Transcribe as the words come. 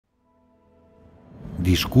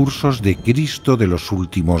Discursos de Cristo de los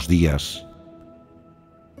últimos días.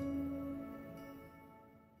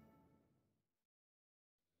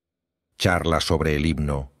 Charla sobre el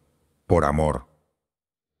himno, por amor.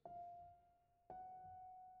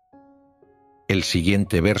 El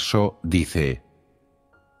siguiente verso dice: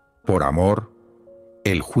 por amor,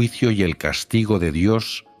 el juicio y el castigo de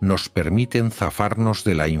Dios nos permiten zafarnos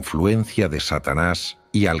de la influencia de Satanás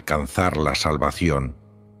y alcanzar la salvación.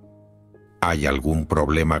 ¿Hay algún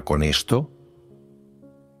problema con esto?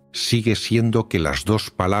 Sigue siendo que las dos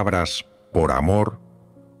palabras por amor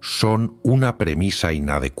son una premisa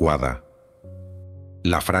inadecuada.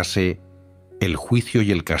 La frase el juicio y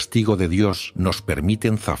el castigo de Dios nos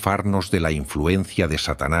permiten zafarnos de la influencia de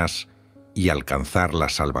Satanás y alcanzar la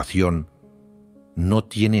salvación no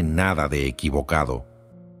tiene nada de equivocado,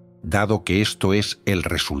 dado que esto es el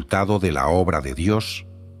resultado de la obra de Dios,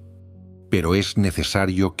 pero es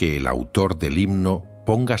necesario que el autor del himno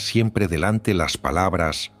ponga siempre delante las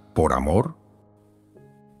palabras por amor.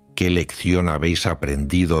 ¿Qué lección habéis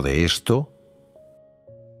aprendido de esto?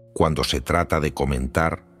 Cuando se trata de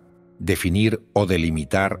comentar, definir o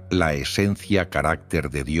delimitar la esencia carácter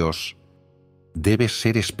de Dios, debes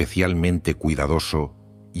ser especialmente cuidadoso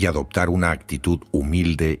y adoptar una actitud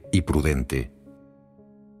humilde y prudente.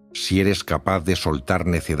 Si eres capaz de soltar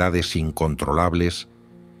necedades incontrolables,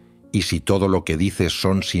 y si todo lo que dices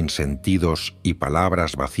son sinsentidos y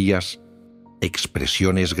palabras vacías,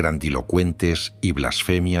 expresiones grandilocuentes y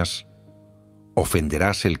blasfemias,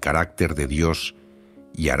 ofenderás el carácter de Dios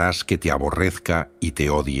y harás que te aborrezca y te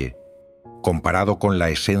odie. Comparado con la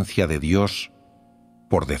esencia de Dios,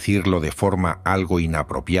 por decirlo de forma algo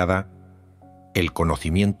inapropiada, el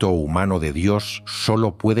conocimiento humano de Dios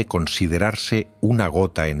solo puede considerarse una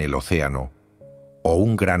gota en el océano o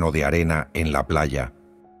un grano de arena en la playa.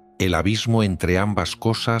 El abismo entre ambas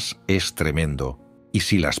cosas es tremendo, y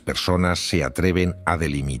si las personas se atreven a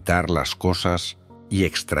delimitar las cosas y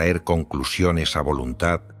extraer conclusiones a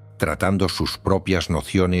voluntad, tratando sus propias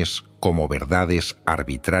nociones como verdades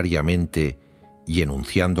arbitrariamente y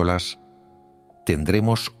enunciándolas,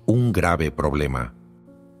 tendremos un grave problema.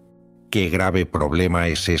 ¿Qué grave problema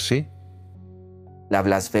es ese? La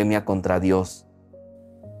blasfemia contra Dios.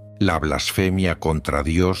 La blasfemia contra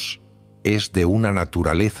Dios es de una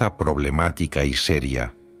naturaleza problemática y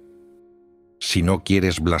seria. Si no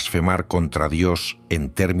quieres blasfemar contra Dios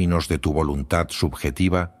en términos de tu voluntad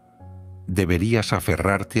subjetiva, deberías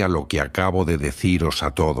aferrarte a lo que acabo de deciros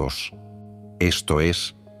a todos, esto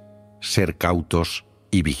es, ser cautos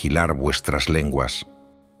y vigilar vuestras lenguas.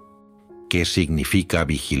 ¿Qué significa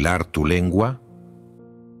vigilar tu lengua?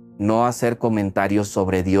 No hacer comentarios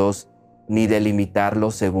sobre Dios ni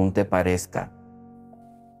delimitarlo según te parezca.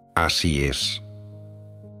 Así es.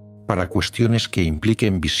 Para cuestiones que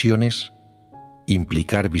impliquen visiones,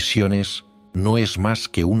 implicar visiones no es más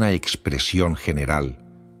que una expresión general.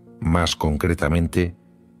 Más concretamente,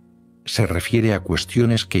 se refiere a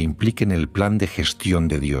cuestiones que impliquen el plan de gestión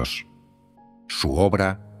de Dios, su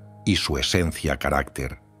obra y su esencia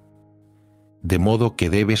carácter. De modo que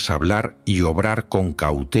debes hablar y obrar con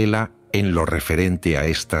cautela en lo referente a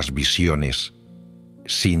estas visiones,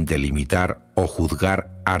 sin delimitar o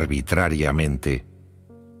juzgar arbitrariamente.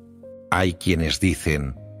 Hay quienes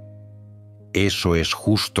dicen: eso es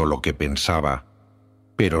justo lo que pensaba,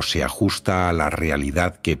 pero ¿se ajusta a la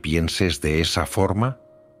realidad que pienses de esa forma?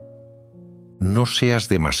 No seas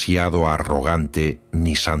demasiado arrogante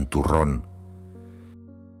ni santurrón.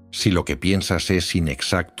 Si lo que piensas es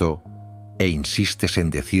inexacto e insistes en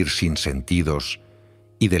decir sinsentidos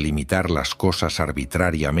y delimitar las cosas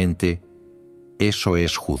arbitrariamente, eso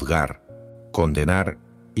es juzgar, condenar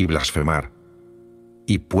y blasfemar,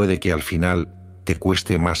 y puede que al final te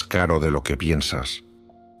cueste más caro de lo que piensas.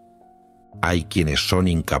 Hay quienes son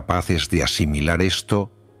incapaces de asimilar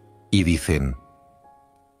esto y dicen: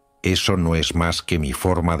 eso no es más que mi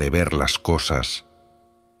forma de ver las cosas.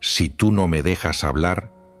 Si tú no me dejas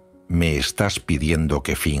hablar, me estás pidiendo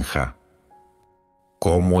que finja.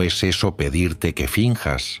 ¿Cómo es eso pedirte que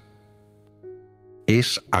finjas?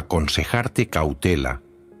 Es aconsejarte cautela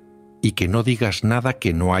y que no digas nada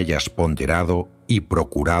que no hayas ponderado y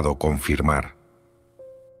procurado confirmar.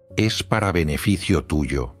 Es para beneficio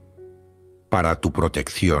tuyo, para tu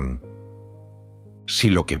protección. Si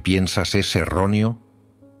lo que piensas es erróneo,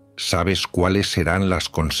 ¿sabes cuáles serán las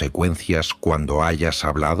consecuencias cuando hayas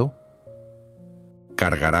hablado?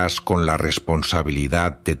 Cargarás con la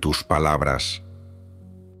responsabilidad de tus palabras.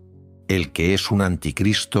 El que es un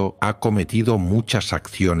anticristo ha cometido muchas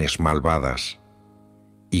acciones malvadas.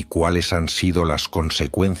 ¿Y cuáles han sido las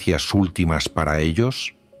consecuencias últimas para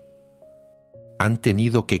ellos? han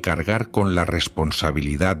tenido que cargar con la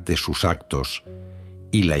responsabilidad de sus actos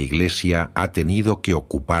y la Iglesia ha tenido que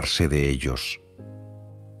ocuparse de ellos.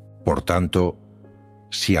 Por tanto,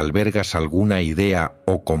 si albergas alguna idea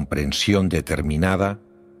o comprensión determinada,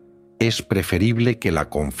 es preferible que la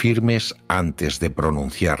confirmes antes de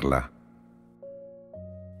pronunciarla.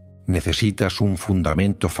 Necesitas un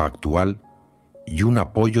fundamento factual y un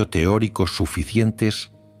apoyo teórico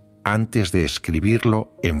suficientes antes de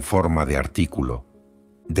escribirlo en forma de artículo,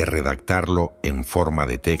 de redactarlo en forma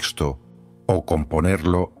de texto o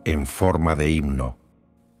componerlo en forma de himno.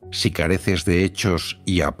 Si careces de hechos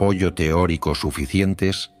y apoyo teórico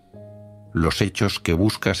suficientes, los hechos que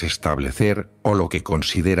buscas establecer o lo que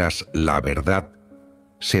consideras la verdad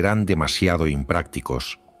serán demasiado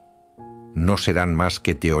imprácticos. No serán más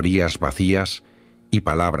que teorías vacías y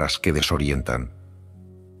palabras que desorientan.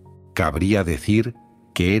 Cabría decir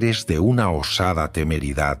que eres de una osada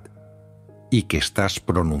temeridad y que estás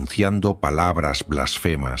pronunciando palabras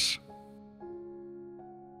blasfemas.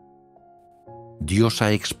 Dios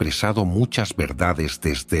ha expresado muchas verdades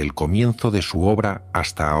desde el comienzo de su obra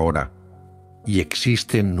hasta ahora, y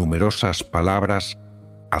existen numerosas palabras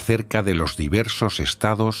acerca de los diversos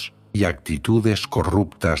estados y actitudes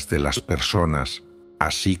corruptas de las personas,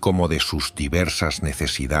 así como de sus diversas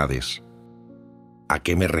necesidades. ¿A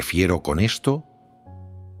qué me refiero con esto?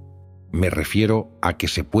 Me refiero a que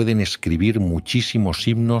se pueden escribir muchísimos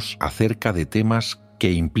himnos acerca de temas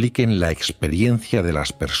que impliquen la experiencia de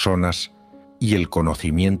las personas y el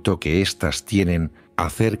conocimiento que éstas tienen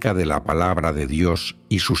acerca de la palabra de Dios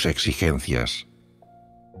y sus exigencias.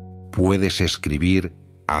 Puedes escribir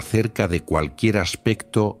acerca de cualquier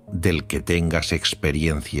aspecto del que tengas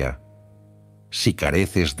experiencia. Si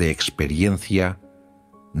careces de experiencia,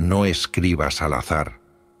 no escribas al azar.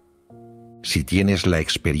 Si tienes la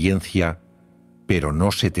experiencia, pero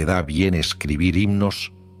no se te da bien escribir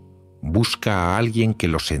himnos, busca a alguien que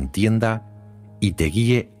los entienda y te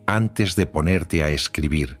guíe antes de ponerte a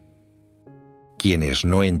escribir. Quienes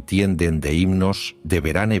no entienden de himnos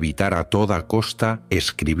deberán evitar a toda costa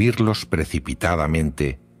escribirlos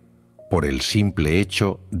precipitadamente, por el simple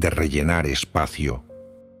hecho de rellenar espacio.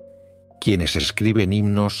 Quienes escriben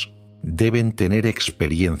himnos deben tener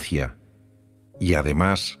experiencia y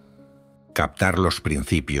además captar los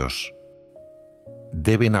principios.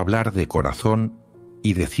 Deben hablar de corazón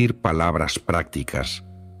y decir palabras prácticas,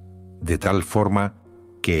 de tal forma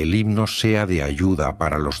que el himno sea de ayuda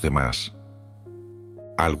para los demás.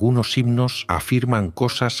 Algunos himnos afirman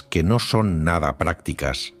cosas que no son nada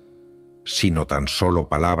prácticas, sino tan solo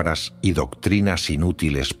palabras y doctrinas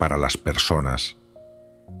inútiles para las personas.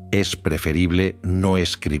 Es preferible no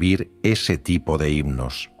escribir ese tipo de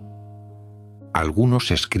himnos.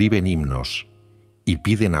 Algunos escriben himnos y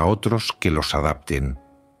piden a otros que los adapten,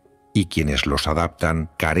 y quienes los adaptan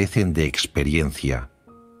carecen de experiencia,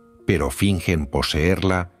 pero fingen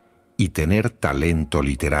poseerla y tener talento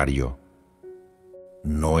literario.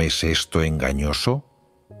 ¿No es esto engañoso?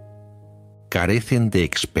 Carecen de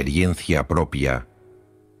experiencia propia,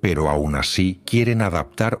 pero aún así quieren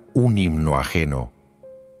adaptar un himno ajeno.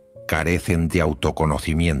 Carecen de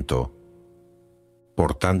autoconocimiento.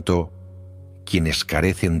 Por tanto, quienes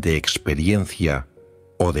carecen de experiencia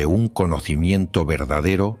o de un conocimiento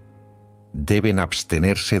verdadero deben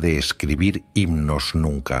abstenerse de escribir himnos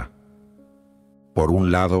nunca. Por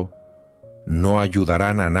un lado, no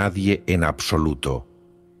ayudarán a nadie en absoluto,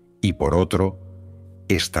 y por otro,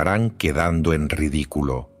 estarán quedando en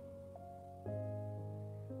ridículo.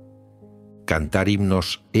 Cantar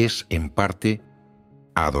himnos es, en parte,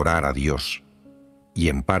 adorar a Dios, y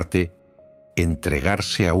en parte,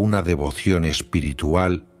 entregarse a una devoción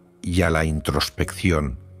espiritual y a la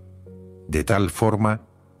introspección, de tal forma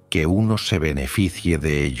que uno se beneficie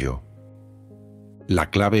de ello. La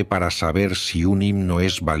clave para saber si un himno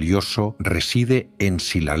es valioso reside en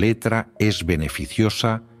si la letra es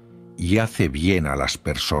beneficiosa y hace bien a las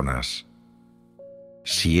personas.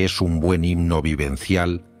 Si es un buen himno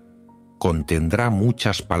vivencial, contendrá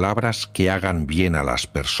muchas palabras que hagan bien a las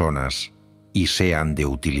personas y sean de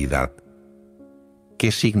utilidad.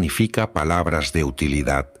 ¿Qué significa palabras de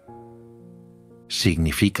utilidad?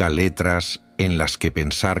 Significa letras en las que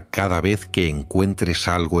pensar cada vez que encuentres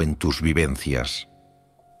algo en tus vivencias.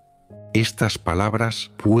 Estas palabras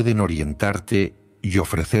pueden orientarte y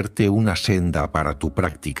ofrecerte una senda para tu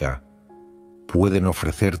práctica. Pueden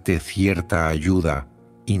ofrecerte cierta ayuda,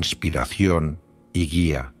 inspiración y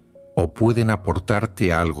guía, o pueden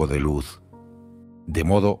aportarte algo de luz. De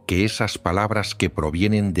modo que esas palabras que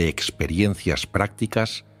provienen de experiencias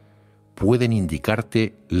prácticas pueden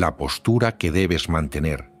indicarte la postura que debes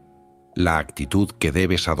mantener, la actitud que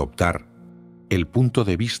debes adoptar el punto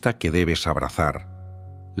de vista que debes abrazar,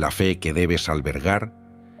 la fe que debes albergar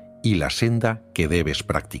y la senda que debes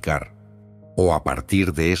practicar. O a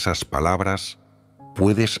partir de esas palabras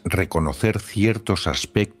puedes reconocer ciertos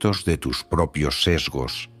aspectos de tus propios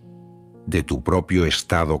sesgos, de tu propio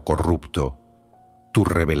estado corrupto, tu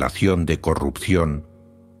revelación de corrupción,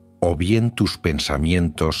 o bien tus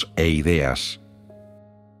pensamientos e ideas.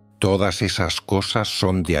 Todas esas cosas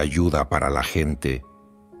son de ayuda para la gente.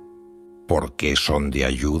 ¿Por qué son de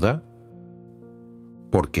ayuda?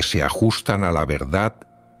 Porque se ajustan a la verdad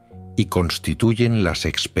y constituyen las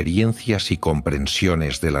experiencias y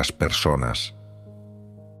comprensiones de las personas.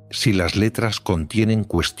 Si las letras contienen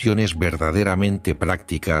cuestiones verdaderamente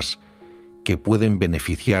prácticas que pueden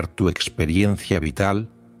beneficiar tu experiencia vital,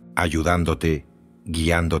 ayudándote,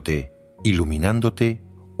 guiándote, iluminándote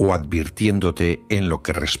o advirtiéndote en lo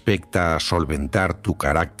que respecta a solventar tu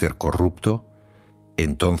carácter corrupto,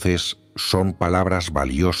 entonces son palabras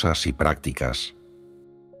valiosas y prácticas.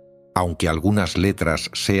 Aunque algunas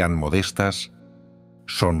letras sean modestas,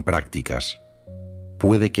 son prácticas.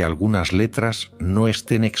 Puede que algunas letras no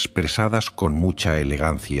estén expresadas con mucha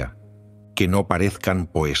elegancia, que no parezcan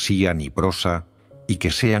poesía ni prosa y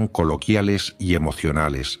que sean coloquiales y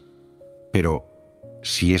emocionales, pero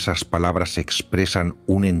si esas palabras expresan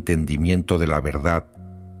un entendimiento de la verdad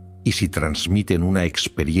y si transmiten una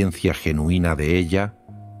experiencia genuina de ella,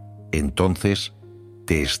 entonces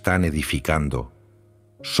te están edificando.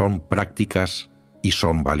 Son prácticas y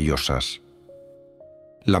son valiosas.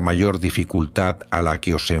 La mayor dificultad a la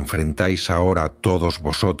que os enfrentáis ahora todos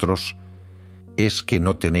vosotros es que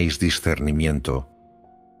no tenéis discernimiento.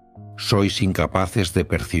 Sois incapaces de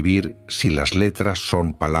percibir si las letras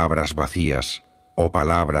son palabras vacías o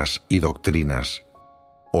palabras y doctrinas.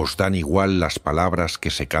 Os dan igual las palabras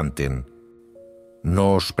que se canten.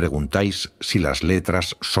 No os preguntáis si las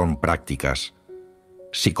letras son prácticas,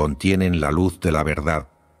 si contienen la luz de la verdad,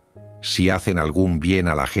 si hacen algún bien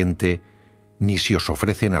a la gente, ni si os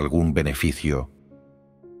ofrecen algún beneficio.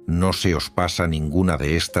 No se os pasa ninguna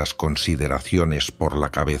de estas consideraciones por la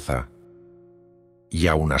cabeza. Y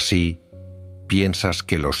aún así, piensas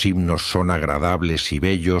que los himnos son agradables y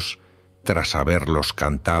bellos tras haberlos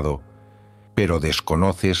cantado, pero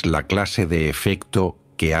desconoces la clase de efecto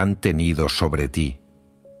que han tenido sobre ti.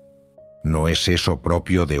 ¿No es eso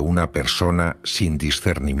propio de una persona sin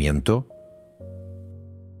discernimiento?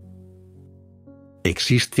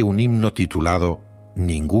 Existe un himno titulado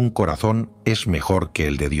Ningún corazón es mejor que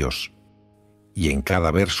el de Dios, y en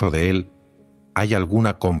cada verso de él hay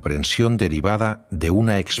alguna comprensión derivada de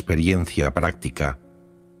una experiencia práctica.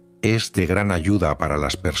 Es de gran ayuda para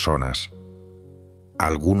las personas.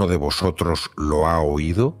 ¿Alguno de vosotros lo ha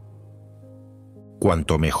oído?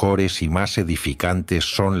 Cuanto mejores y más edificantes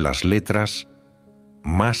son las letras,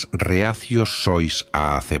 más reacios sois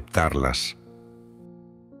a aceptarlas.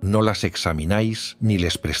 No las examináis ni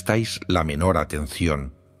les prestáis la menor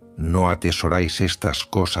atención, no atesoráis estas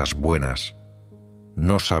cosas buenas,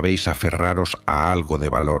 no sabéis aferraros a algo de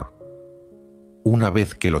valor. Una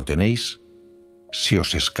vez que lo tenéis, se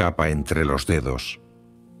os escapa entre los dedos.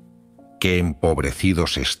 Qué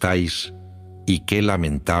empobrecidos estáis y qué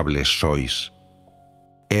lamentables sois.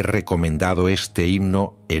 He recomendado este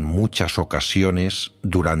himno en muchas ocasiones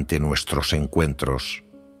durante nuestros encuentros.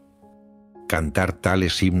 Cantar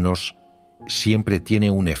tales himnos siempre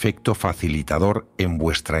tiene un efecto facilitador en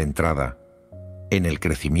vuestra entrada, en el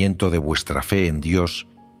crecimiento de vuestra fe en Dios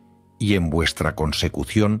y en vuestra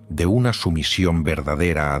consecución de una sumisión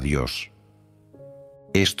verdadera a Dios.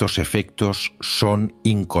 Estos efectos son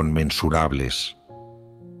inconmensurables.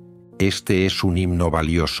 Este es un himno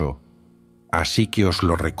valioso, así que os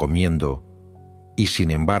lo recomiendo, y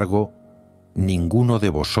sin embargo, ninguno de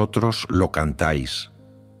vosotros lo cantáis.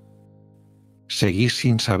 Seguís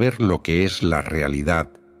sin saber lo que es la realidad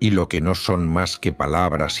y lo que no son más que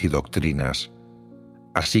palabras y doctrinas,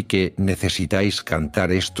 así que necesitáis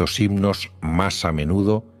cantar estos himnos más a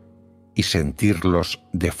menudo y sentirlos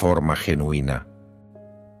de forma genuina.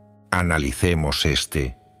 Analicemos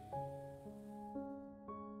este.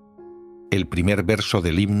 El primer verso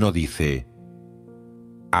del himno dice: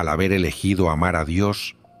 al haber elegido amar a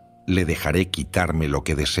Dios, le dejaré quitarme lo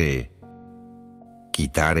que desee.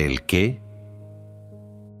 ¿Quitar el qué?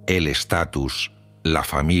 El estatus, la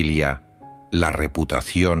familia, la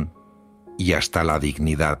reputación y hasta la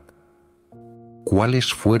dignidad.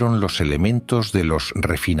 ¿Cuáles fueron los elementos de los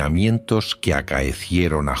refinamientos que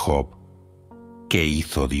acaecieron a Job? ¿Qué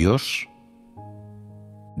hizo Dios?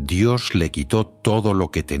 Dios le quitó todo lo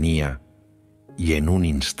que tenía y en un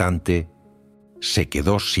instante se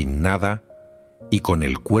quedó sin nada y con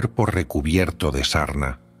el cuerpo recubierto de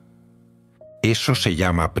sarna. Eso se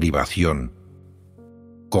llama privación.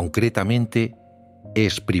 Concretamente,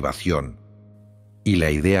 es privación. Y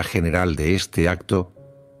la idea general de este acto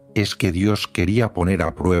es que Dios quería poner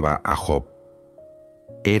a prueba a Job.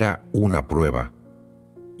 Era una prueba,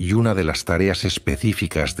 y una de las tareas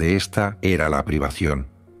específicas de esta era la privación.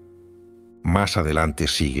 Más adelante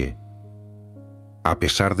sigue: a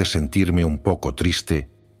pesar de sentirme un poco triste,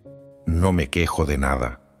 no me quejo de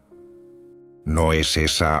nada. ¿No es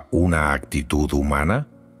esa una actitud humana?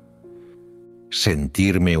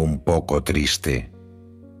 Sentirme un poco triste.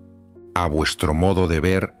 A vuestro modo de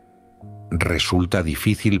ver, ¿resulta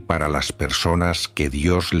difícil para las personas que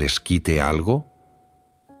Dios les quite algo?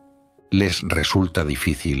 Les resulta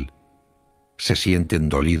difícil. Se sienten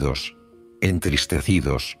dolidos,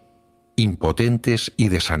 entristecidos, impotentes y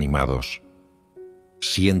desanimados.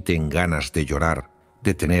 Sienten ganas de llorar,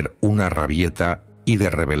 de tener una rabieta y de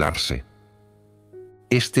rebelarse.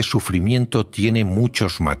 Este sufrimiento tiene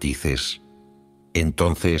muchos matices.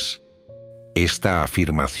 Entonces, ¿esta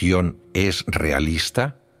afirmación es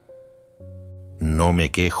realista? No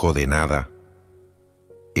me quejo de nada.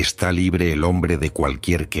 ¿Está libre el hombre de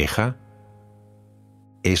cualquier queja?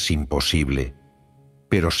 Es imposible,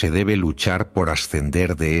 pero se debe luchar por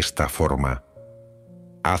ascender de esta forma.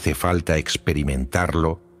 Hace falta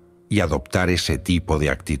experimentarlo y adoptar ese tipo de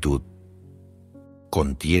actitud.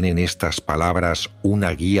 ¿Contienen estas palabras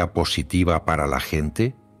una guía positiva para la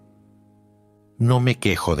gente? No me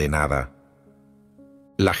quejo de nada.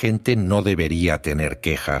 La gente no debería tener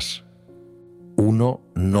quejas. Uno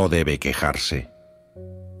no debe quejarse.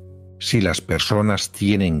 Si las personas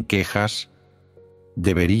tienen quejas,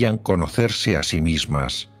 deberían conocerse a sí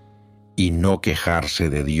mismas y no quejarse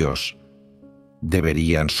de Dios.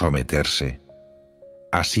 Deberían someterse.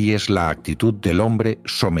 Así es la actitud del hombre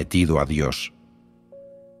sometido a Dios.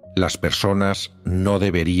 Las personas no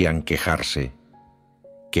deberían quejarse.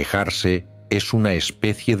 Quejarse es una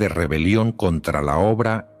especie de rebelión contra la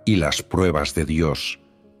obra y las pruebas de Dios.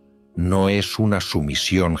 No es una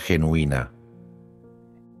sumisión genuina.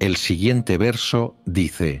 El siguiente verso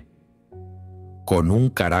dice: con un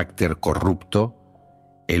carácter corrupto,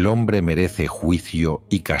 el hombre merece juicio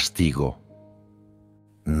y castigo.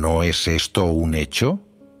 ¿No es esto un hecho?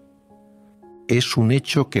 Es un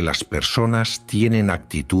hecho que las personas tienen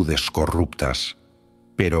actitudes corruptas,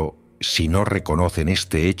 pero si no reconocen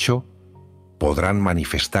este hecho, ¿podrán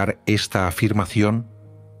manifestar esta afirmación?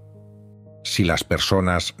 Si las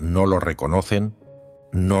personas no lo reconocen,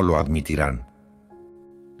 no lo admitirán.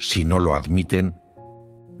 Si no lo admiten,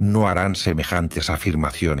 no harán semejantes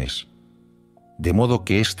afirmaciones. De modo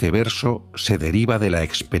que este verso se deriva de la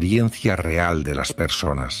experiencia real de las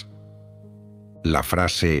personas. La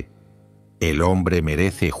frase «el hombre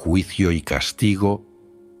merece juicio y castigo»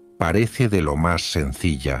 parece de lo más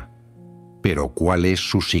sencilla, pero ¿cuál es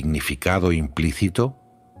su significado implícito?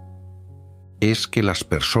 Es que las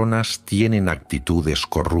personas tienen actitudes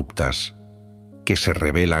corruptas, que se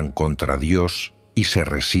rebelan contra Dios y se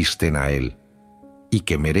resisten a Él, y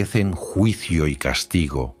que merecen juicio y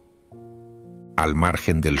castigo. Al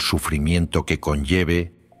margen del sufrimiento que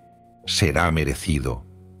conlleve, será merecido.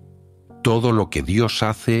 Todo lo que Dios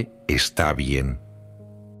hace está bien.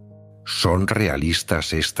 ¿Son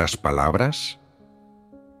realistas estas palabras?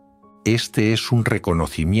 Este es un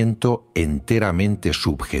reconocimiento enteramente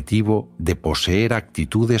subjetivo de poseer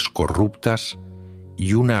actitudes corruptas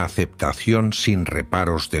y una aceptación sin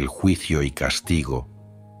reparos del juicio y castigo,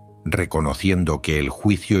 reconociendo que el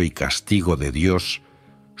juicio y castigo de Dios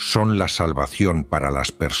son la salvación para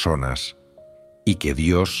las personas y que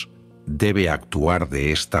Dios debe actuar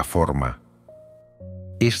de esta forma.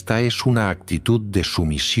 Esta es una actitud de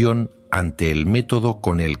sumisión ante el método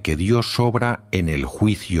con el que Dios obra en el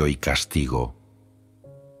juicio y castigo.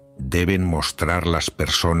 ¿Deben mostrar las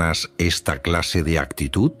personas esta clase de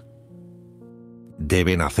actitud?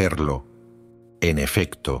 Deben hacerlo, en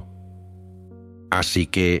efecto. Así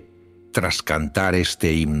que, tras cantar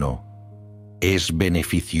este himno, ¿es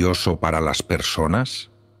beneficioso para las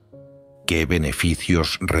personas? ¿Qué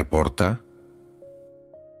beneficios reporta?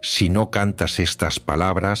 Si no cantas estas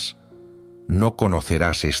palabras, no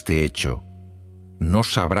conocerás este hecho, no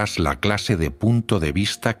sabrás la clase de punto de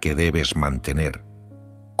vista que debes mantener,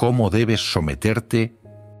 cómo debes someterte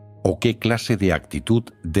o qué clase de actitud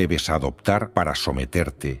debes adoptar para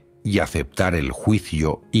someterte y aceptar el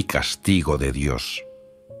juicio y castigo de Dios.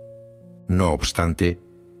 No obstante,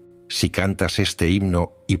 si cantas este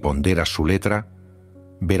himno y ponderas su letra,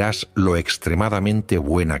 verás lo extremadamente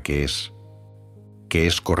buena que es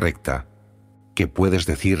correcta, que puedes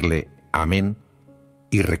decirle amén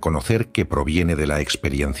y reconocer que proviene de la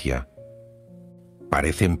experiencia.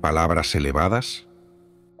 ¿Parecen palabras elevadas?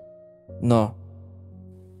 No.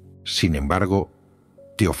 Sin embargo,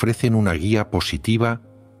 te ofrecen una guía positiva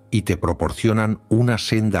y te proporcionan una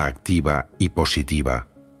senda activa y positiva.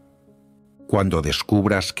 Cuando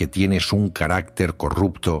descubras que tienes un carácter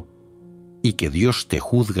corrupto y que Dios te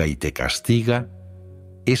juzga y te castiga,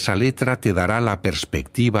 esa letra te dará la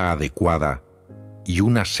perspectiva adecuada y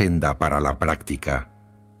una senda para la práctica.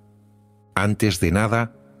 Antes de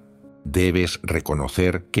nada, debes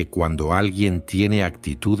reconocer que cuando alguien tiene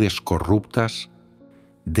actitudes corruptas,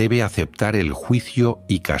 debe aceptar el juicio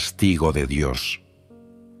y castigo de Dios.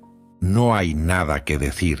 No hay nada que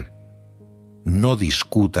decir. No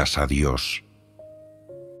discutas a Dios.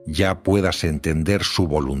 Ya puedas entender su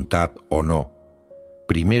voluntad o no,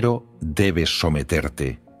 primero debes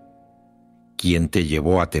someterte. ¿Quién te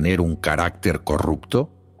llevó a tener un carácter corrupto?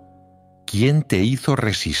 ¿Quién te hizo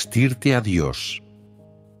resistirte a Dios?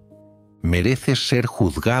 Mereces ser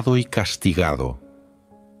juzgado y castigado.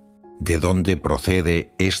 ¿De dónde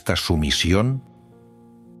procede esta sumisión?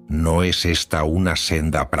 ¿No es esta una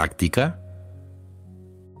senda práctica?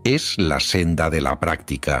 Es la senda de la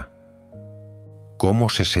práctica. ¿Cómo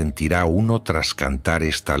se sentirá uno tras cantar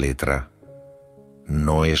esta letra?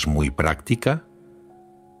 ¿No es muy práctica?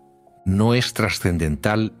 No es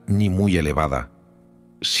trascendental ni muy elevada,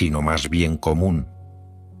 sino más bien común,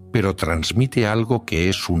 pero transmite algo que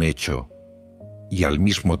es un hecho, y al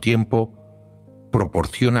mismo tiempo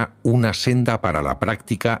proporciona una senda para la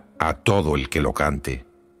práctica a todo el que lo cante.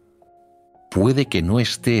 Puede que no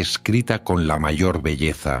esté escrita con la mayor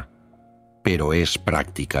belleza, pero es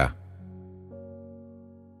práctica.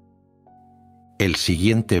 El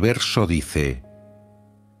siguiente verso dice: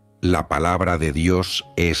 La palabra de Dios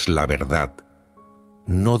es la verdad.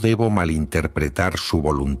 No debo malinterpretar su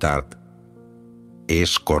voluntad.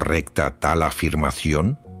 ¿Es correcta tal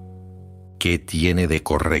afirmación? ¿Qué tiene de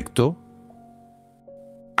correcto?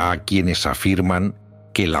 Hay quienes afirman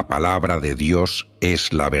que la palabra de Dios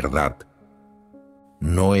es la verdad.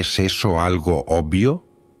 ¿No es eso algo obvio?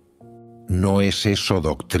 ¿No es eso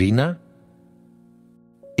doctrina?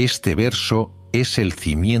 Este verso es el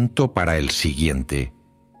cimiento para el siguiente.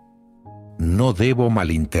 No debo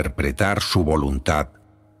malinterpretar su voluntad.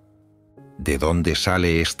 ¿De dónde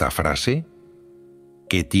sale esta frase?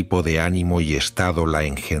 ¿Qué tipo de ánimo y estado la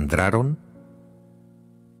engendraron?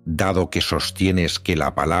 Dado que sostienes que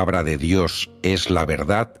la palabra de Dios es la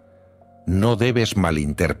verdad, no debes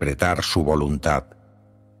malinterpretar su voluntad.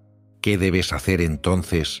 ¿Qué debes hacer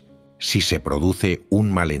entonces si se produce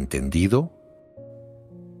un malentendido?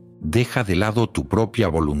 Deja de lado tu propia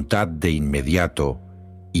voluntad de inmediato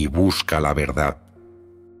y busca la verdad.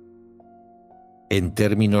 En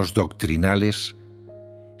términos doctrinales,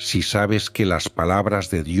 si sabes que las palabras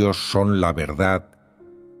de Dios son la verdad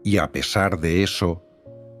y a pesar de eso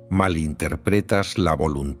malinterpretas la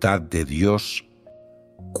voluntad de Dios,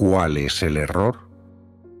 ¿cuál es el error?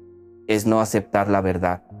 Es no aceptar la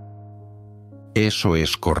verdad. Eso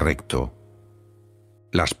es correcto.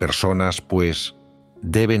 Las personas, pues,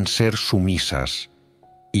 deben ser sumisas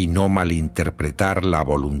y no malinterpretar la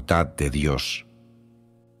voluntad de Dios.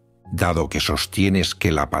 Dado que sostienes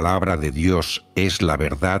que la palabra de Dios es la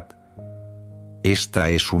verdad, esta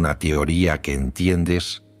es una teoría que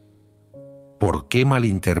entiendes, ¿por qué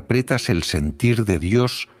malinterpretas el sentir de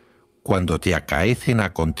Dios cuando te acaecen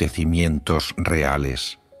acontecimientos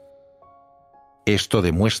reales? Esto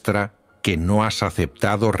demuestra que no has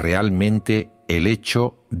aceptado realmente el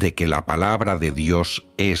hecho de que la palabra de Dios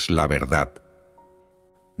es la verdad.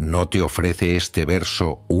 ¿No te ofrece este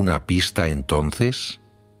verso una pista entonces?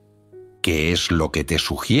 ¿Qué es lo que te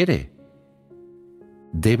sugiere?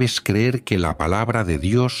 Debes creer que la palabra de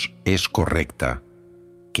Dios es correcta,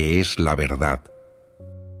 que es la verdad.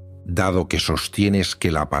 Dado que sostienes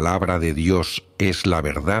que la palabra de Dios es la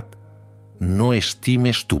verdad, no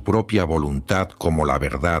estimes tu propia voluntad como la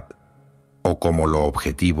verdad o como lo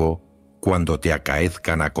objetivo cuando te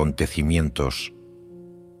acaezcan acontecimientos.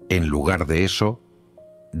 En lugar de eso,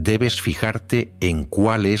 debes fijarte en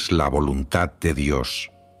cuál es la voluntad de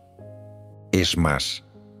Dios. Es más,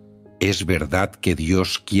 ¿es verdad que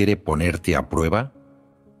Dios quiere ponerte a prueba?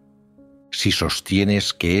 Si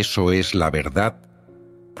sostienes que eso es la verdad,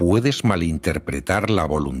 ¿puedes malinterpretar la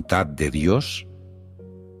voluntad de Dios?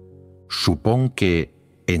 Supón que,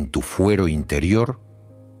 en tu fuero interior,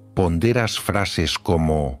 ponderas frases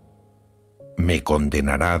como ¿me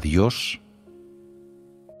condenará Dios?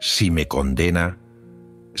 Si me condena,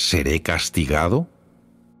 ¿seré castigado?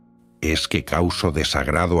 ¿Es que causo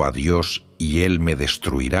desagrado a Dios y Él me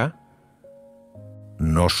destruirá?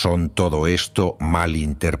 ¿No son todo esto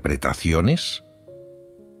malinterpretaciones?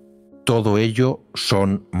 todo ello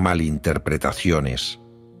son malinterpretaciones.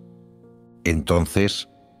 Entonces,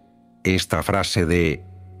 esta frase de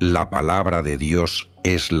 «la palabra de Dios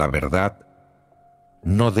es la verdad»,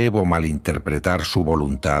 no debo malinterpretar su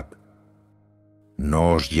voluntad.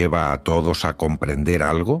 ¿No os lleva a todos a comprender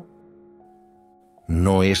algo?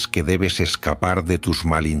 ¿No es que debes escapar de tus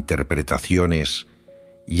malinterpretaciones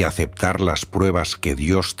y aceptar las pruebas que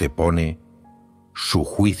Dios te pone, su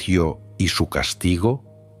juicio y su castigo?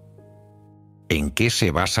 ¿En qué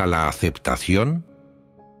se basa la aceptación?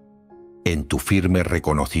 En tu firme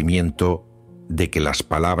reconocimiento de que las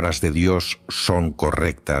palabras de Dios son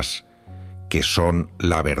correctas, que son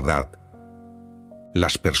la verdad.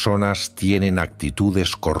 Las personas tienen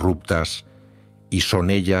actitudes corruptas y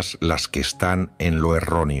son ellas las que están en lo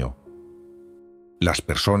erróneo. Las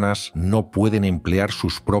personas no pueden emplear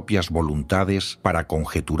sus propias voluntades para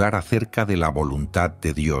conjeturar acerca de la voluntad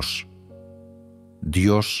de Dios.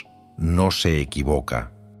 Dios no se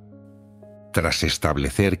equivoca. Tras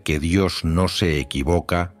establecer que Dios no se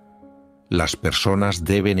equivoca, las personas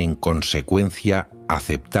deben en consecuencia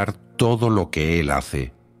aceptar todo lo que Él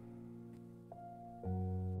hace.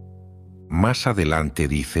 Más adelante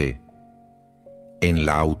dice: en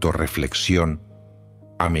la autorreflexión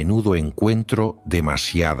a menudo encuentro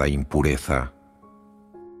demasiada impureza.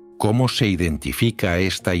 ¿Cómo se identifica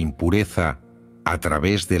esta impureza a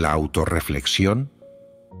través de la autorreflexión?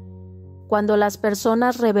 Cuando las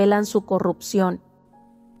personas revelan su corrupción.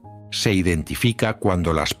 Se identifica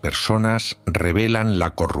cuando las personas revelan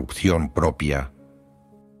la corrupción propia.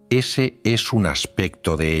 Ese es un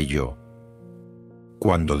aspecto de ello.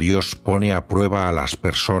 Cuando Dios pone a prueba a las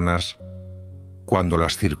personas, cuando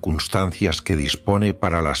las circunstancias que dispone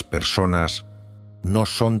para las personas no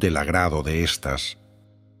son del agrado de éstas,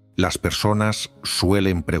 las personas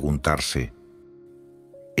suelen preguntarse: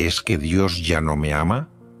 ¿es que Dios ya no me ama?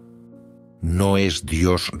 ¿No es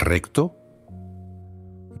Dios recto?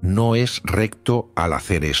 No es recto al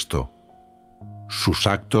hacer esto. Sus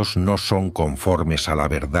actos no son conformes a la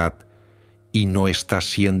verdad y no está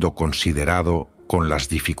siendo considerado con las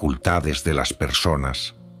dificultades de las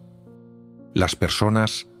personas. Las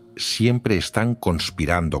personas siempre están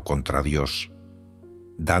conspirando contra Dios,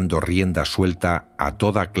 dando rienda suelta a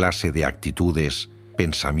toda clase de actitudes,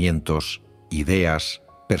 pensamientos, ideas,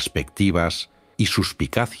 perspectivas y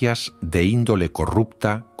suspicacias de índole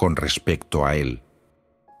corrupta con respecto a Él.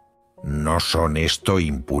 ¿No son esto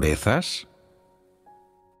impurezas?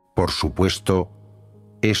 Por supuesto,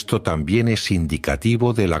 esto también es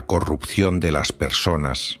indicativo de la corrupción de las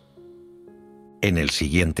personas. En el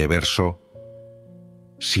siguiente verso: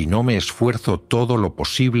 si no me esfuerzo todo lo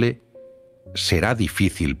posible, será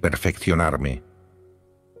difícil perfeccionarme.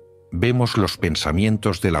 Vemos los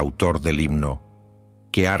pensamientos del autor del himno,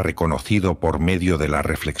 que ha reconocido por medio de la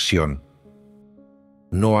reflexión.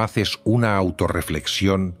 No haces una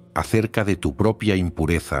autorreflexión acerca de tu propia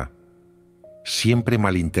impureza, siempre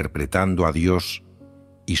malinterpretando a Dios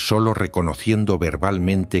y solo reconociendo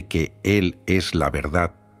verbalmente que Él es la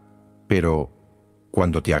verdad, pero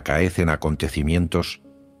cuando te acaecen acontecimientos,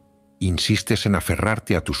 insistes en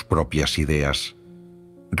aferrarte a tus propias ideas,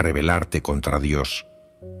 rebelarte contra Dios,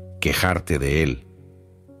 quejarte de Él,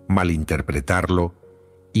 malinterpretarlo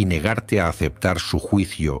y negarte a aceptar su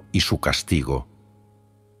juicio y su castigo.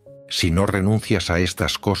 Si no renuncias a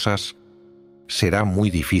estas cosas, será muy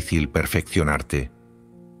difícil perfeccionarte.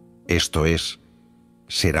 Esto es,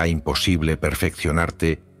 será imposible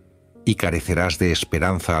perfeccionarte y carecerás de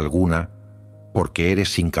esperanza alguna porque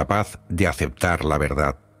eres incapaz de aceptar la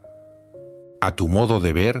verdad. A tu modo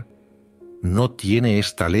de ver, ¿no tiene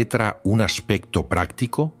esta letra un aspecto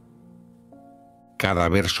práctico? Cada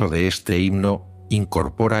verso de este himno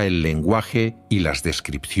incorpora el lenguaje y las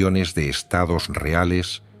descripciones de estados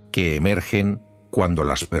reales que emergen cuando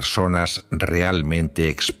las personas realmente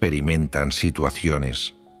experimentan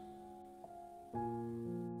situaciones.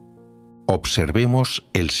 Observemos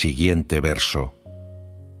el siguiente verso.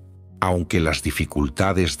 Aunque las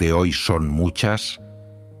dificultades de hoy son muchas,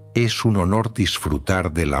 es un honor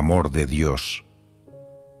disfrutar del amor de Dios.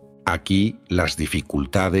 Aquí las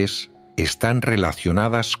dificultades están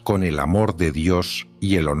relacionadas con el amor de Dios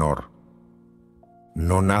y el honor.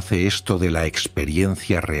 ¿No nace esto de la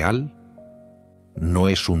experiencia real? ¿No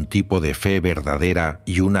es un tipo de fe verdadera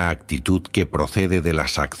y una actitud que procede de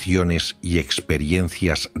las acciones y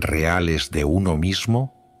experiencias reales de uno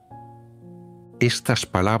mismo? Estas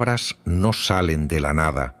palabras no salen de la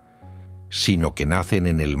nada, sino que nacen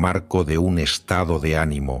en el marco de un estado de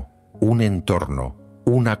ánimo, un entorno,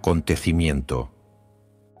 un acontecimiento.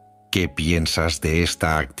 ¿Qué piensas de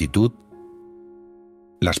esta actitud?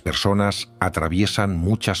 Las personas atraviesan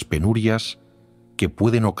muchas penurias que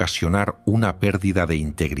pueden ocasionar una pérdida de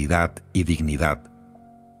integridad y dignidad,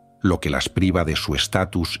 lo que las priva de su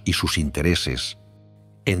estatus y sus intereses,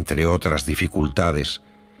 entre otras dificultades,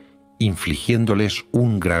 infligiéndoles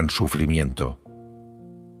un gran sufrimiento.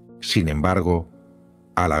 Sin embargo,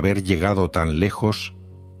 al haber llegado tan lejos,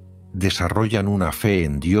 desarrollan una fe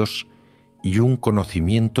en Dios y un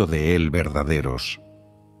conocimiento de Él verdaderos.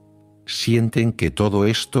 Sienten que todo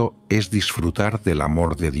esto es disfrutar del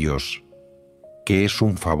amor de Dios, que es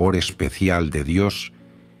un favor especial de Dios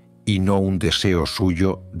y no un deseo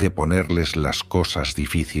suyo de ponerles las cosas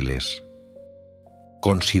difíciles.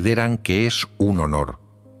 Consideran que es un honor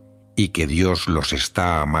y que Dios los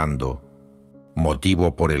está amando,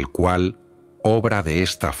 motivo por el cual obra de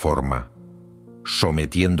esta forma,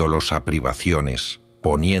 sometiéndolos a privaciones,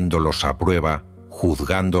 poniéndolos a prueba,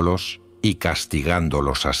 juzgándolos y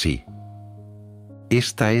castigándolos así.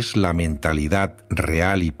 Esta es la mentalidad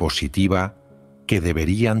real y positiva que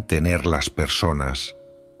deberían tener las personas,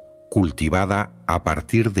 cultivada a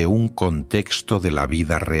partir de un contexto de la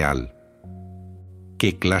vida real.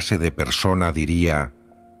 ¿Qué clase de persona diría: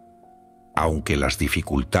 aunque las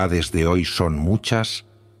dificultades de hoy son muchas,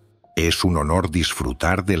 ¿es un honor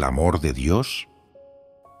disfrutar del amor de Dios?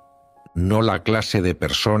 No la clase de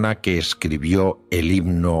persona que escribió el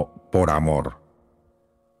himno Por amor.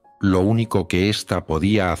 Lo único que ésta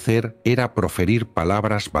podía hacer era proferir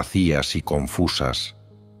palabras vacías y confusas,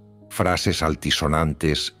 frases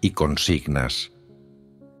altisonantes y consignas.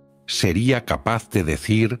 Sería capaz de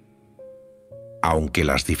decir: aunque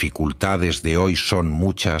las dificultades de hoy son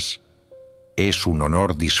muchas, ¿es un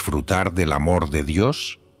honor disfrutar del amor de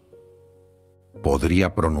Dios?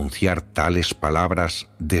 ¿Podría pronunciar tales palabras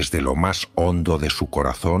desde lo más hondo de su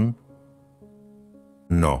corazón?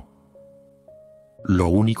 No. Lo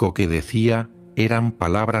único que decía eran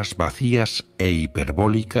palabras vacías e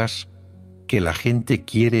hiperbólicas que la gente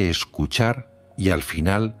quiere escuchar, y al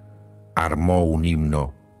final armó un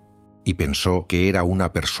himno y pensó que era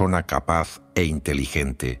una persona capaz e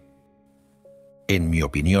inteligente. En mi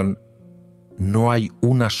opinión, no hay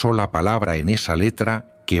una sola palabra en esa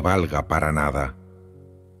letra que valga para nada.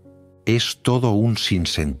 Es todo un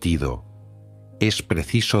sinsentido. Es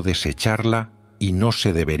preciso desecharla y no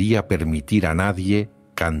se debería permitir a nadie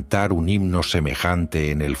cantar un himno semejante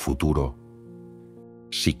en el futuro.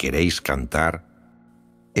 Si queréis cantar,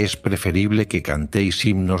 es preferible que cantéis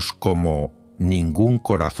himnos como Ningún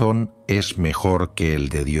corazón es mejor que el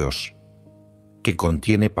de Dios, que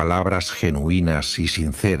contiene palabras genuinas y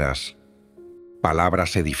sinceras,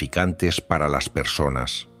 palabras edificantes para las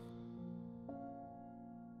personas.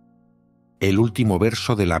 El último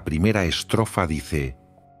verso de la primera estrofa dice: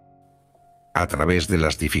 a través de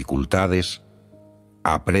las dificultades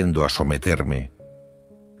aprendo a someterme,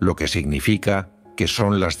 lo que significa que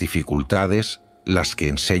son las dificultades las que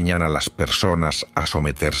enseñan a las personas a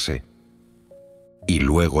someterse. Y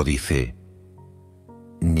luego dice: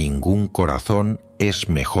 ningún corazón es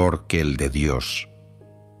mejor que el de Dios.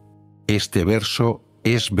 Este verso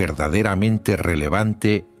es verdaderamente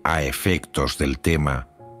relevante a efectos del tema.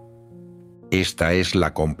 Esta es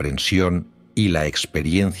la comprensión y la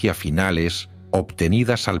experiencia finales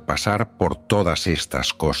obtenidas al pasar por todas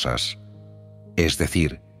estas cosas. Es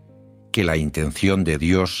decir, que la intención de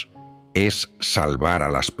Dios es salvar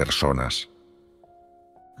a las personas.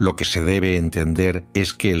 Lo que se debe entender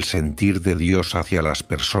es que el sentir de Dios hacia las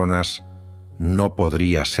personas no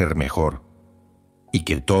podría ser mejor, y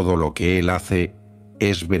que todo lo que Él hace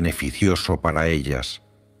es beneficioso para ellas.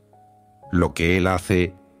 Lo que Él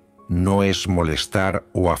hace no es molestar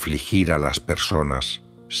o afligir a las personas,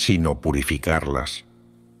 sino purificarlas.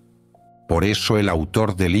 Por eso el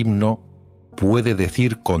autor del himno puede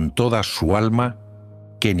decir con toda su alma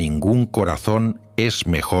que ningún corazón es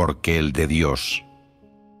mejor que el de Dios.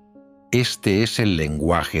 Este es el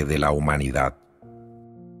lenguaje de la humanidad.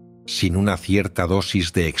 Sin una cierta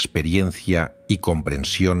dosis de experiencia y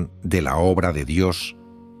comprensión de la obra de Dios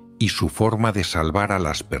y su forma de salvar a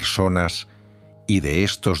las personas y de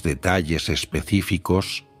estos detalles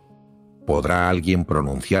específicos, ¿podrá alguien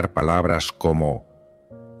pronunciar palabras como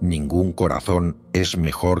 «ningún corazón es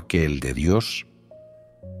mejor que el de Dios»?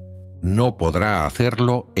 No podrá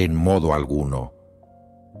hacerlo en modo alguno.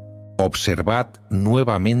 Observad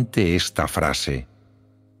nuevamente esta frase: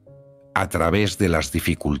 a través de las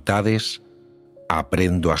dificultades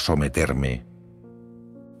aprendo a someterme.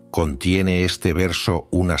 ¿Contiene este verso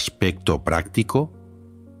un aspecto práctico?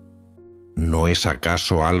 ¿No es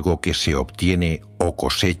acaso algo que se obtiene o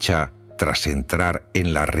cosecha tras entrar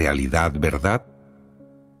en la realidad verdad?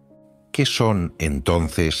 ¿Qué son,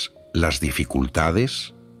 entonces, las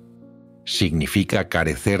dificultades? ¿Significa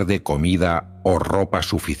carecer de comida o ropa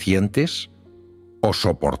suficientes? ¿O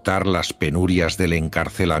soportar las penurias del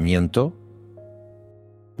encarcelamiento?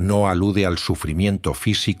 No alude al sufrimiento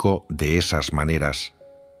físico de esas maneras,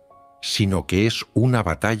 sino que es una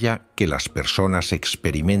batalla que las personas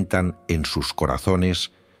experimentan en sus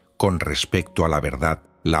corazones con respecto a la verdad,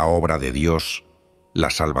 la obra de Dios,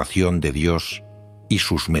 la salvación de Dios y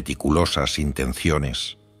sus meticulosas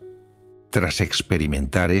intenciones. Tras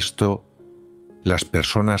experimentar esto, las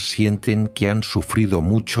personas sienten que han sufrido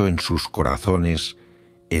mucho en sus corazones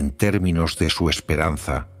en términos de su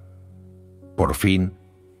esperanza. Por fin,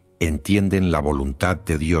 entienden la voluntad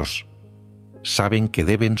de Dios, saben que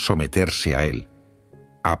deben someterse a Él,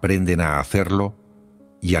 aprenden a hacerlo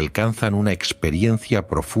y alcanzan una experiencia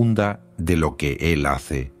profunda de lo que Él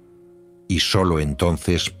hace, y sólo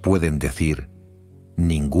entonces pueden decir: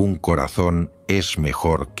 ningún corazón es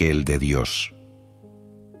mejor que el de Dios.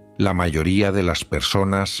 La mayoría de las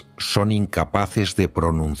personas son incapaces de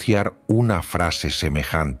pronunciar una frase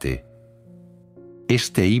semejante.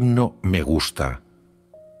 Este himno me gusta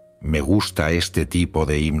este tipo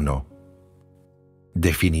de himno.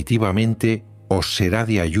 Definitivamente os será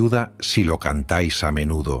de ayuda si lo cantáis a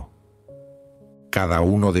menudo. Cada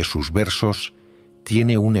uno de sus versos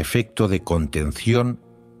tiene un efecto de contención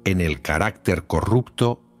en el carácter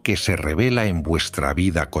corrupto que se revela en vuestra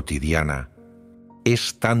vida cotidiana.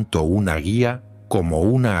 Es tanto una guía como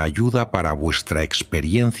una ayuda para vuestra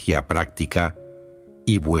experiencia práctica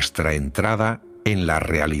y vuestra entrada en la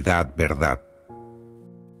realidad verdad.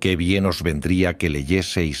 Qué bien os vendría que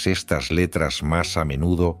leyeseis estas letras más a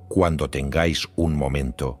menudo cuando tengáis un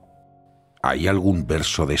momento. ¿Hay algún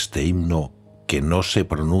verso de este himno que no se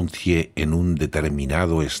pronuncie en un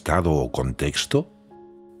determinado estado o contexto?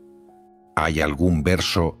 ¿Hay algún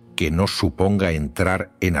verso que no suponga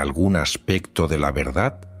entrar en algún aspecto de la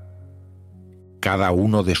verdad? Cada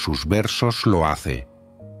uno de sus versos lo hace.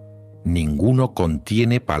 Ninguno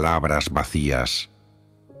contiene palabras vacías.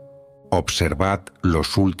 Observad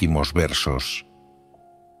los últimos versos.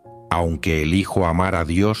 Aunque elijo amar a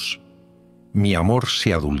Dios, mi amor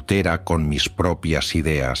se adultera con mis propias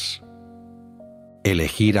ideas.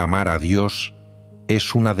 Elegir amar a Dios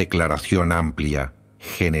es una declaración amplia,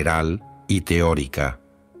 general y teórica.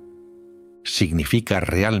 Significa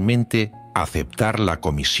realmente aceptar la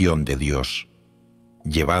comisión de Dios,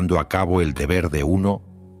 llevando a cabo el deber de uno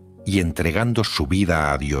y entregando su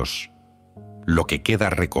vida a Dios, lo que queda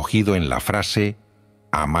recogido en la frase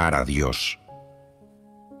amar a Dios.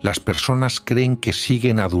 Las personas creen que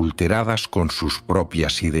siguen adulteradas con sus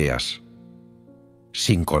propias ideas.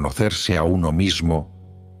 Sin conocerse a uno mismo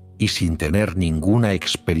y sin tener ninguna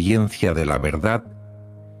experiencia de la verdad,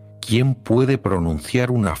 ¿quién puede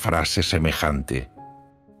pronunciar una frase semejante?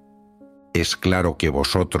 Es claro que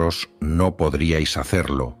vosotros no podríais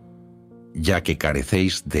hacerlo, ya que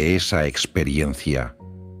carecéis de esa experiencia.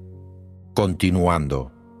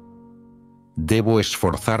 Continuando, debo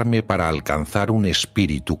esforzarme para alcanzar un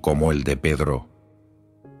espíritu como el de Pedro.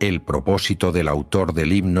 El propósito del autor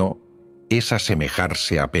del himno es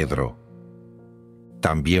asemejarse a Pedro.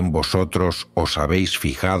 También vosotros os habéis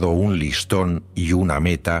fijado un listón y una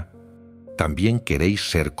meta, también queréis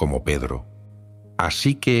ser como Pedro.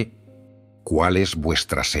 Así que, ¿cuál es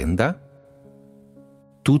vuestra senda?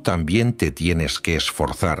 Tú también te tienes que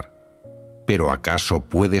esforzar. ¿Pero acaso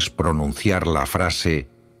puedes pronunciar la frase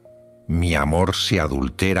 «Mi amor se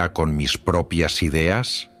adultera con mis propias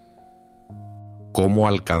ideas»? ¿Cómo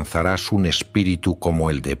alcanzarás un espíritu como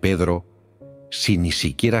el de Pedro si ni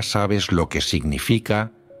siquiera sabes lo que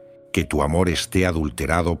significa que tu amor esté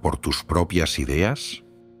adulterado por tus propias ideas?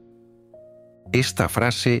 Esta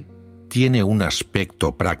frase tiene un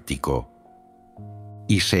aspecto práctico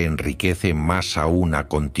y se enriquece más aún a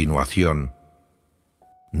continuación.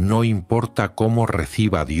 No importa cómo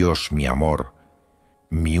reciba Dios mi amor,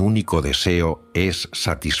 mi único deseo es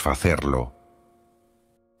satisfacerlo.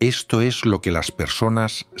 Esto es lo que las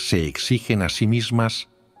personas se exigen a sí mismas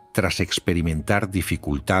tras experimentar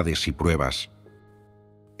dificultades y pruebas.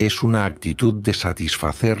 Es una actitud de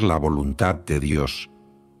satisfacer la voluntad de Dios,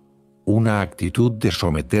 una actitud de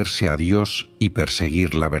someterse a Dios y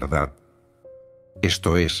perseguir la verdad.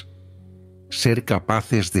 Esto es, ser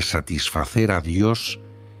capaces de satisfacer a Dios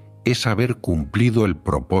es haber cumplido el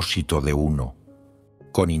propósito de uno,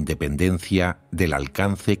 con independencia del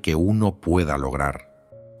alcance que uno pueda lograr.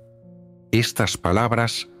 Estas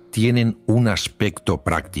palabras tienen un aspecto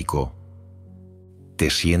práctico.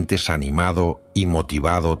 ¿Te sientes animado y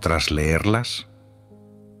motivado tras leerlas?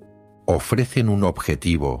 Ofrecen un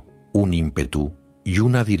objetivo, un ímpetu y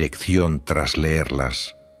una dirección tras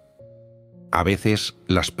leerlas. A veces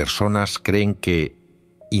las personas creen que,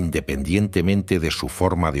 independientemente de su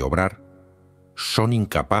forma de obrar, son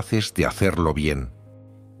incapaces de hacerlo bien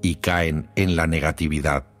y caen en la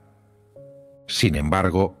negatividad. Sin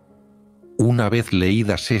embargo, una vez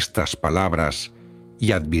leídas estas palabras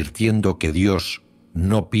y advirtiendo que Dios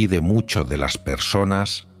no pide mucho de las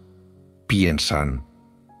personas, piensan: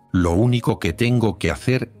 lo único que tengo que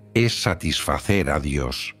hacer es satisfacer a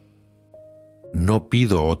Dios. No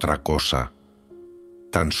pido otra cosa.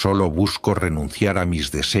 Tan solo busco renunciar a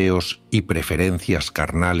mis deseos y preferencias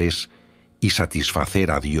carnales y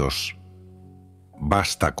satisfacer a Dios.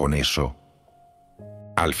 Basta con eso.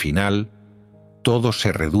 Al final, todo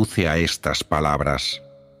se reduce a estas palabras: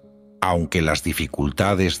 aunque las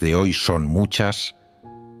dificultades de hoy son muchas,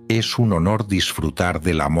 es un honor disfrutar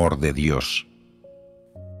del amor de Dios.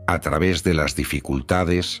 A través de las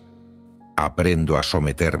dificultades, aprendo a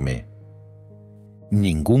someterme.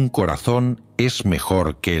 Ningún corazón es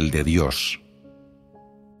mejor que el de Dios.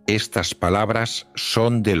 Estas palabras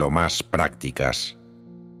son de lo más prácticas.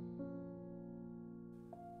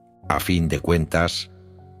 A fin de cuentas,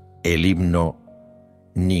 el himno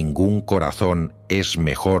 "Ningún corazón es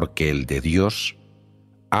mejor que el de Dios"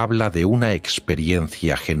 habla de una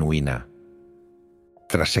experiencia genuina.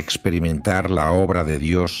 Tras experimentar la obra de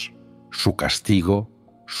Dios, su castigo,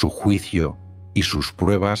 su juicio y sus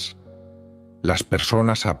pruebas, las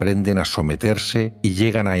personas aprenden a someterse y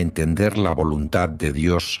llegan a entender la voluntad de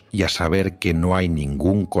Dios y a saber que no hay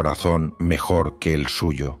ningún corazón mejor que el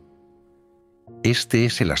suyo. Este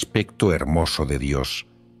es el aspecto hermoso de Dios,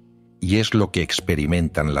 y es lo que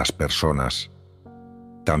experimentan las personas.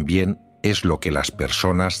 También es lo que las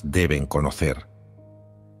personas deben conocer.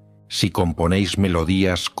 Si componéis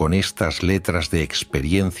melodías con estas letras de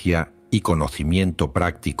experiencia y conocimiento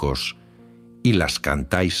prácticos y las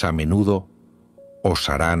cantáis a menudo, os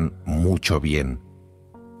harán mucho bien.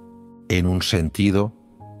 En un sentido,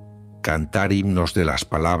 cantar himnos de las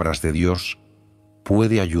palabras de Dios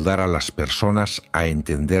puede ayudar a las personas a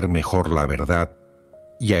entender mejor la verdad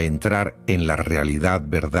y a entrar en la realidad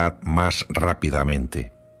verdad más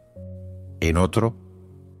rápidamente. En otro,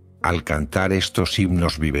 al cantar estos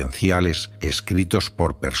himnos vivenciales escritos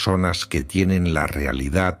por personas que tienen la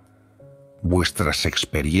realidad, vuestras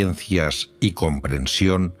experiencias y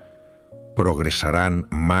comprensión progresarán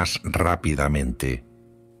más rápidamente.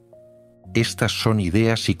 Estas son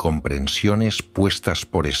ideas y comprensiones puestas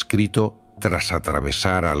por escrito tras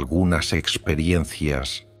atravesar algunas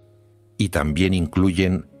experiencias, y también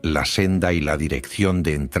incluyen la senda y la dirección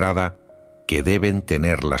de entrada que deben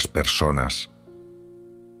tener las personas.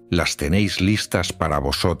 Las tenéis listas para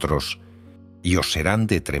vosotros y os serán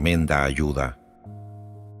de tremenda ayuda.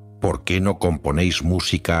 ¿Por qué no componéis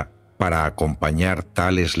música para acompañar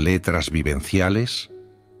tales letras vivenciales?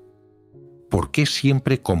 ¿Por qué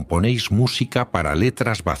siempre componéis música para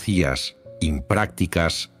letras vacías,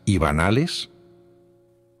 imprácticas y banales?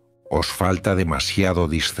 Os falta demasiado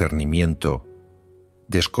discernimiento.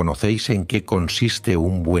 Desconocéis en qué consiste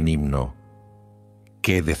un buen himno.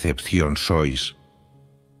 ¡Qué decepción sois!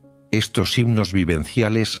 Estos himnos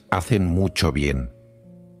vivenciales hacen mucho bien.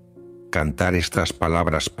 Cantar estas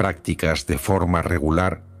palabras prácticas de forma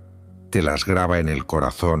regular te las graba en el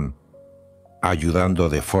corazón, ayudando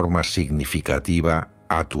de forma significativa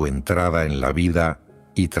a tu entrada en la vida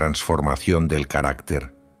y transformación del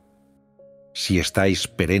carácter. Si estáis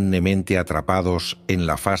perennemente atrapados en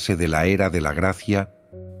la fase de la era de la gracia,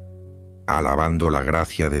 alabando la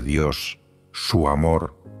gracia de Dios, su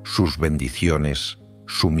amor, sus bendiciones,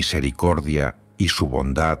 su misericordia y su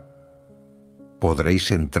bondad,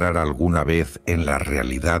 ¿podréis entrar alguna vez en la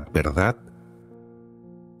realidad verdad?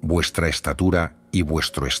 Vuestra estatura y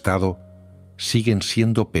vuestro estado siguen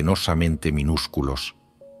siendo penosamente minúsculos,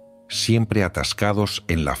 siempre atascados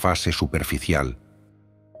en la fase superficial.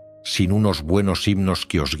 Sin unos buenos himnos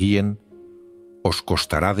que os guíen, os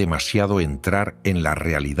costará demasiado entrar en la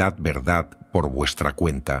realidad verdad por vuestra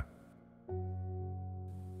cuenta.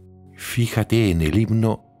 Fíjate en el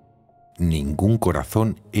himno "Ningún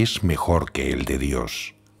corazón es mejor que el de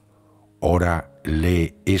Dios". Ora,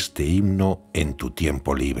 lee este himno en tu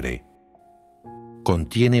tiempo libre.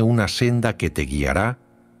 Contiene una senda que te guiará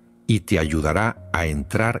y te ayudará a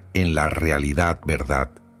entrar en la realidad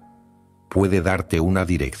verdad. Puede darte una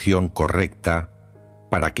dirección correcta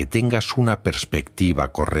para que tengas una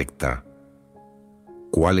perspectiva correcta.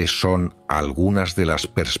 ¿Cuáles son algunas de las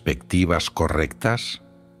perspectivas correctas?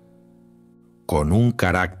 Con un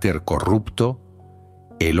carácter corrupto,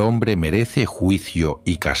 el hombre merece juicio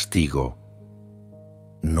y castigo.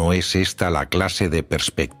 ¿No es esta la clase de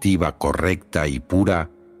perspectiva correcta y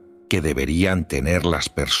pura que deberían tener las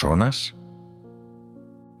personas?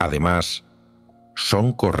 Además,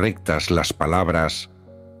 ¿son correctas las palabras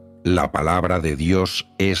 «La palabra de Dios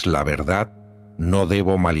es la verdad, no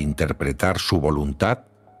debo malinterpretar su voluntad»?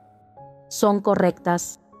 Son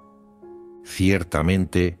correctas.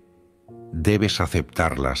 Ciertamente, debes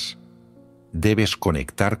aceptarlas, debes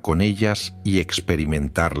conectar con ellas y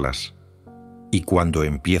experimentarlas. Y cuando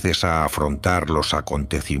empieces a afrontar los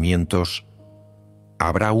acontecimientos,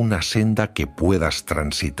 habrá una senda que puedas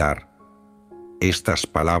transitar. Estas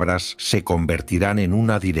palabras se convertirán en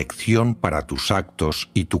una dirección para tus actos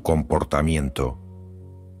y tu comportamiento.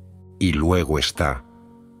 Y luego está: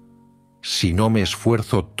 si no me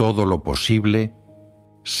esfuerzo todo lo posible,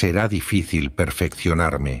 será difícil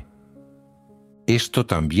perfeccionarme. Esto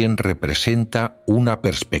también representa una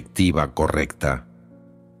perspectiva correcta.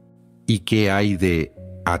 ¿Y qué hay de,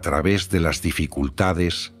 a través de las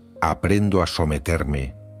dificultades, aprendo a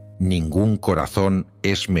someterme? ¿Ningún corazón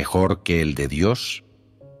es mejor que el de Dios?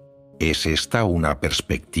 ¿Es esta una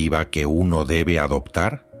perspectiva que uno debe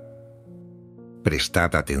adoptar?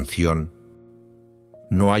 Prestad atención.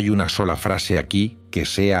 No hay una sola frase aquí que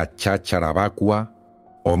sea cháchara vacua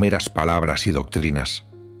o meras palabras y doctrinas.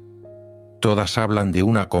 Todas hablan de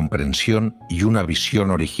una comprensión y una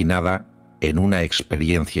visión originada en una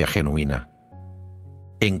experiencia genuina.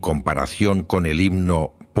 En comparación con el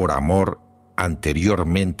himno Por amor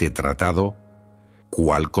anteriormente tratado,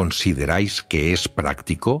 ¿cuál consideráis que es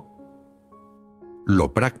práctico?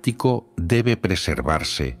 Lo práctico debe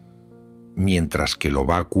preservarse, mientras que lo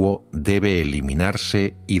vacuo debe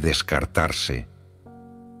eliminarse y descartarse.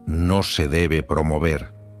 No se debe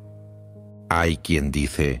promover. Hay quien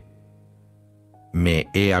dice: me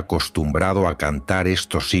he acostumbrado a cantar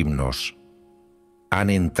estos himnos.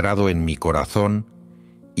 Han entrado en mi corazón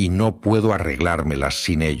y no puedo arreglármelas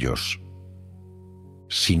sin ellos.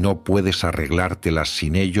 Si no puedes arreglártelas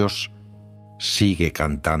sin ellos, sigue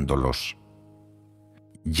cantándolos.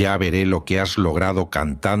 Ya veré lo que has logrado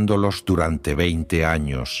cantándolos durante 20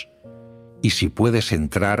 años, y si puedes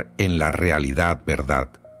entrar en la realidad verdad.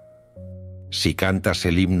 Si cantas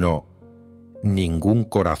el himno «Ningún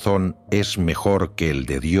corazón es mejor que el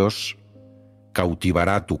de Dios»,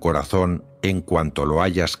 cautivará tu corazón en cuanto lo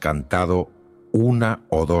hayas cantado 1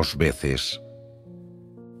 o 2 veces.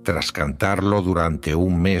 Tras cantarlo durante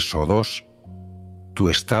 1 mes o 2, tu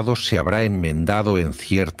estado se habrá enmendado en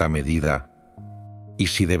cierta medida, y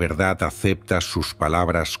si de verdad aceptas sus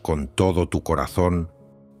palabras con todo tu corazón,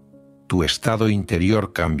 tu estado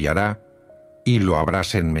interior cambiará y lo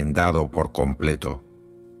habrás enmendado por completo.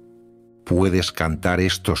 Puedes cantar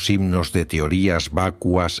estos himnos de teorías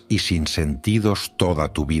vacuas y sin sentidos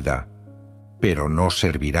toda tu vida, pero no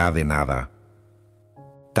servirá de nada.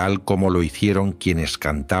 Tal como lo hicieron quienes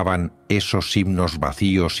cantaban esos himnos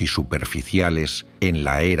vacíos y superficiales en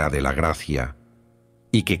la era de la gracia,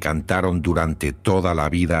 y que cantaron durante toda la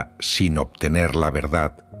vida sin obtener la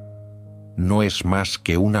verdad, no es más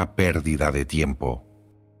que una pérdida de tiempo.